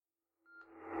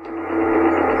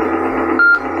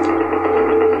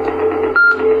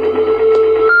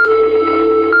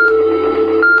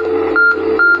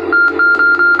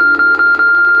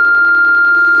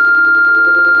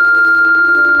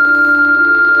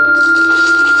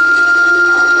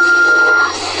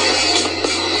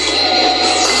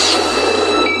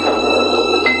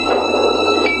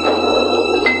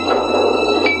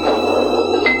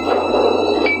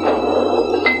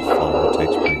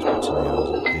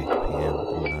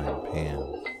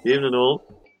p.m. Evening all.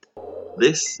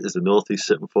 This is the Northeast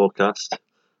Sitting Forecast.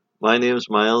 My name's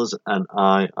Miles and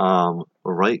I am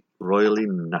right royally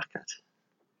knackered.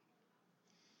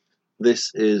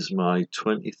 This is my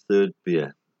 23rd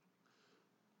beer.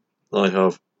 I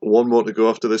have one more to go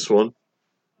after this one.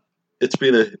 It's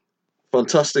been a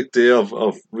fantastic day.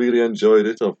 I've really enjoyed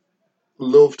it. I've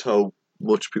loved how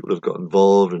much people have got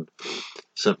involved and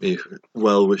sent me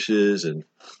well wishes and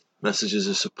messages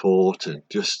of support and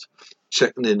just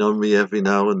checking in on me every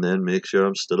now and then, make sure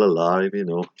I'm still alive,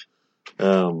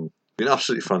 Been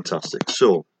absolutely fantastic.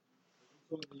 So,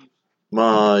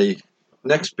 my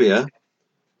next beer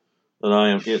that I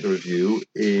am here to review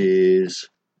is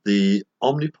the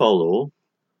Omnipollo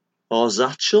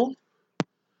Arzachel.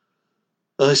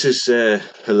 This is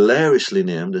hilariously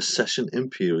named a Session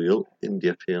Imperial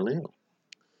India Pale Ale.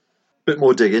 Bit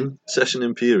more digging. Session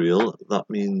Imperial, that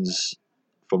means,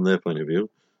 from their point of view,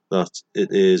 that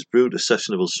it is brewed to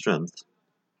sessionable strength,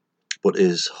 but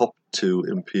is hopped to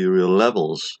imperial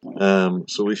levels.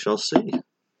 So we shall see.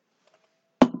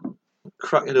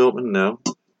 Crack it open now.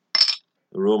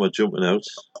 Aroma jumping out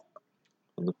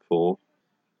on the pour.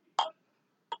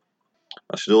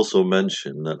 I should also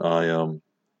mention that I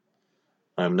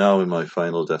am now in my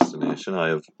final destination. I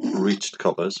have reached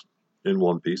Coppers in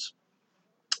one piece.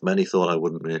 Many thought I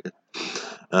wouldn't make it,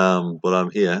 but I'm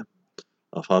here.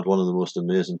 I've had one of the most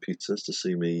amazing pizzas to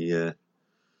see me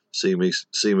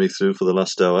through for the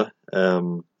last hour,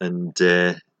 and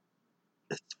it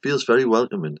feels very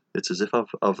welcoming. It's as if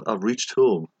I've reached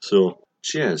home. So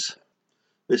cheers.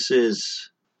 This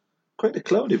is quite a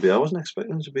cloudy beer. I wasn't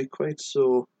expecting it to be quite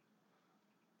so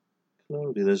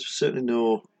cloudy. There's certainly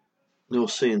no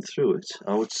seeing through it.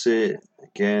 I would say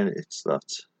again it's that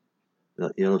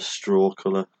yellow straw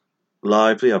colour.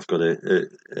 Lively. I've got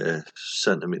a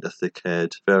centimetre thick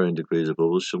head, varying degrees of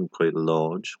bubbles, some quite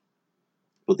large.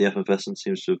 But the effervescence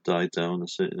seems to have died down.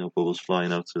 There's certainly no bubbles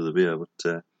flying out through the beer, but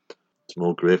it's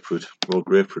more grapefruit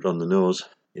on the nose.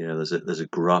 Yeah, there's a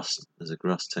grass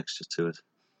texture to it.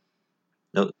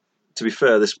 Now, to be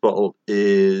fair, this bottle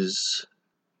is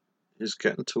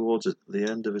getting towards the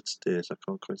end of its date. I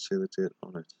can't quite see the date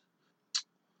on it,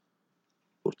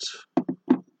 but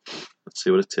let's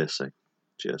see what it tastes like.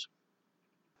 Cheers.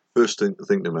 First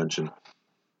thing to mention,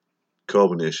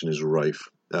 carbonation is rife.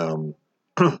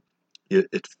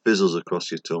 It fizzles across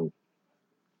your tongue,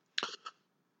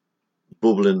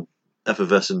 bubbling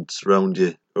effervescence around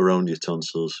your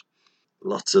tonsils.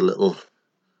 Lots of little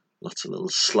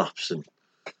slaps and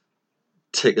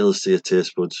tickles to your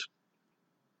taste buds.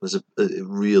 There's a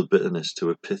real bitterness to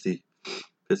a pithy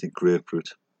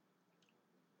grapefruit,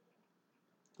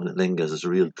 and it lingers. There's a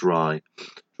real dry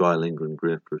lingering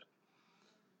grapefruit.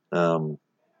 And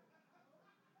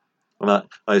I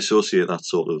associate that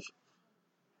sort of.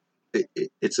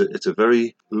 It's a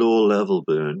very low level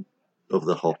burn of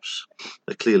the hops.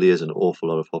 There clearly is an awful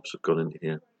lot of hops have gone in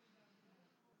here.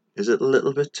 Is it a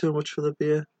little bit too much for the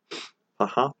beer?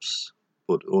 Perhaps,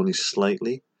 but only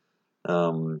slightly.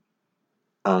 And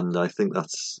I think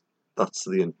that's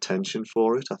the intention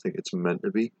for it. I think it's meant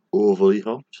to be overly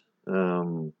hopped.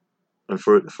 And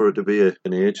for it to be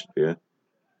an aged beer,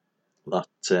 that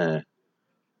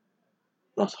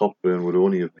hop burn would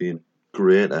only have been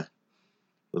greater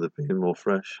with it being more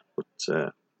fresh. But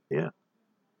yeah,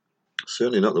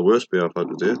 certainly not the worst beer I've had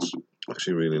today. It's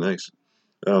actually really nice.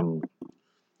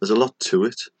 There's a lot to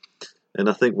it, and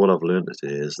I think what I've learned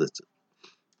today is that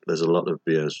there's a lot of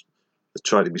beers that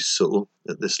try to be subtle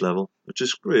at this level, which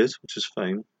is great, which is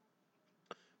fine.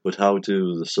 But how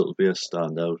do the subtle beers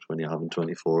stand out when you're having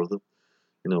 24 of them?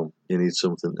 You need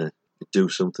something to do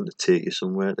something to take you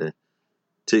somewhere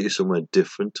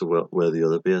different to where the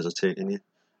other beers are taking you.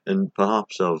 And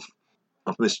perhaps I've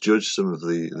misjudged some of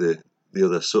the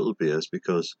other subtle beers,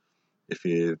 because if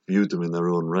you viewed them in their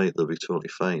own right, they'll be totally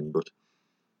fine. But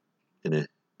in a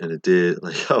day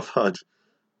like I've had,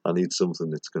 I need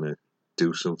something that's going to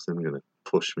do something, going to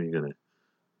push me, going to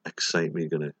excite me,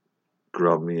 going to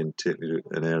grab me and take me to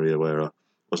an area where I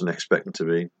wasn't expecting to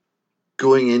be.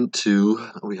 Going into,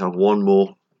 we have one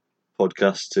more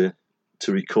podcast to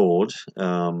record,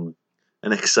 and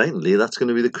excitingly, that's going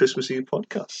to be the Christmas Eve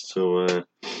podcast. So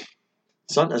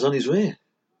Santa's on his way.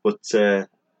 But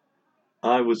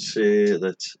I would say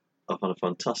that I've had a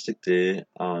fantastic day,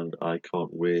 and I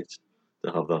can't wait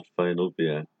to have that final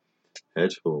beer, head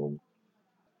home,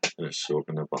 and a soak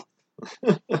in a bath.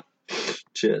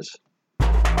 Cheers.